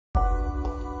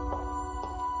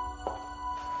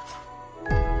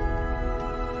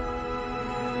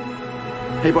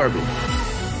Hey, Barbie.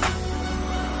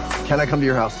 Can I come to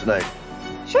your house tonight?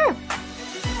 Sure.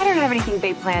 I don't have anything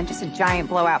big planned, just a giant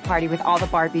blowout party with all the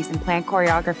Barbies and planned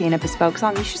choreography and a bespoke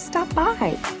song. You should stop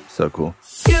by. So cool.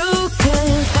 You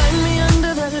can find me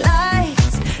under the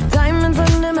lights, diamonds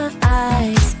under my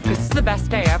eyes. This is the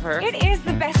best day ever. It is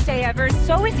the best day ever.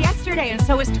 So is yesterday, and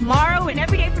so is tomorrow, and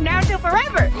every day from now till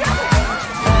forever.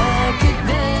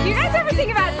 Do you guys ever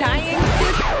think about dying?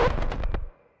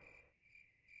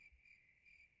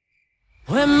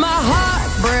 When my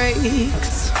heart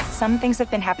breaks, Some things have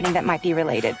been happening that might be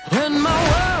related. when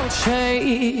my world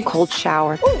shakes. Cold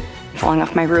shower, falling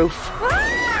off my roof,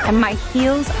 and my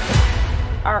heels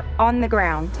are on the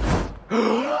ground.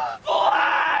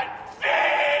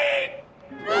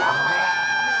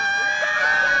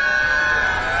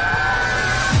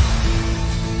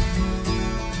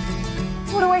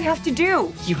 What do I have to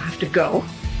do? You have to go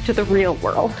to the real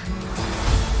world.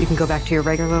 You can go back to your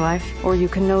regular life, or you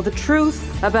can know the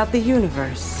truth about the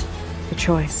universe. The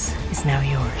choice is now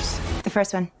yours. The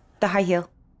first one, the high heel.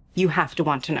 You have to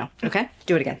want to know, okay?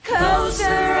 Do it again. Closer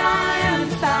I am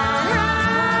fine.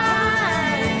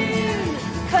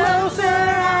 Closer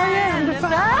I am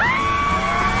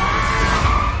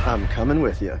fine. I'm coming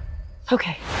with you.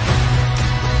 Okay.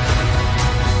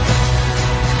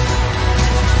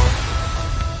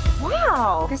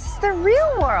 Wow, this is the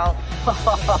real world.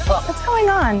 What's going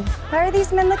on? Why are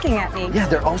these men looking at me? Yeah,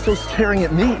 they're also staring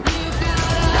at me.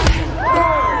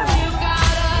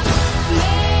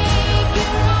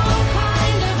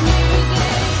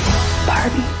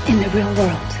 Barbie in the real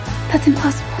world. That's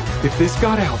impossible. If this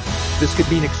got out, this could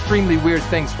mean extremely weird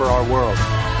things for our world.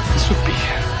 This would be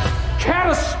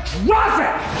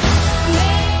catastrophic!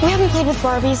 We haven't played with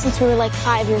Barbie since we were like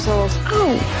 5 years old.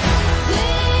 Oh.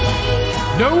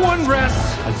 No one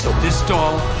rests until this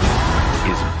doll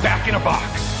is back in a box.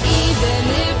 Even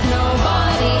if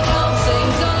nobody else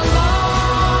sings along.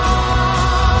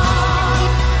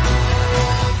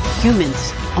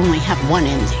 Humans only have one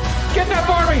ending. Get that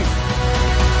Barbie!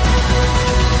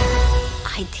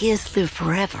 Ideas live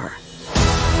forever.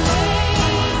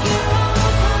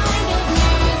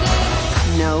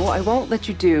 No, I won't let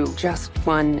you do just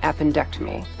one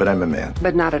appendectomy. But I'm a man.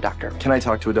 But not a doctor. Can I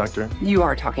talk to a doctor? You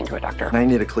are talking to a doctor. I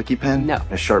need a clicky pen? No.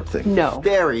 A sharp thing? No.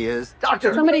 There he is.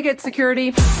 Doctor! Somebody get security.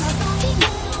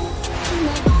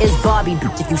 Is Barbie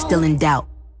if you still in doubt?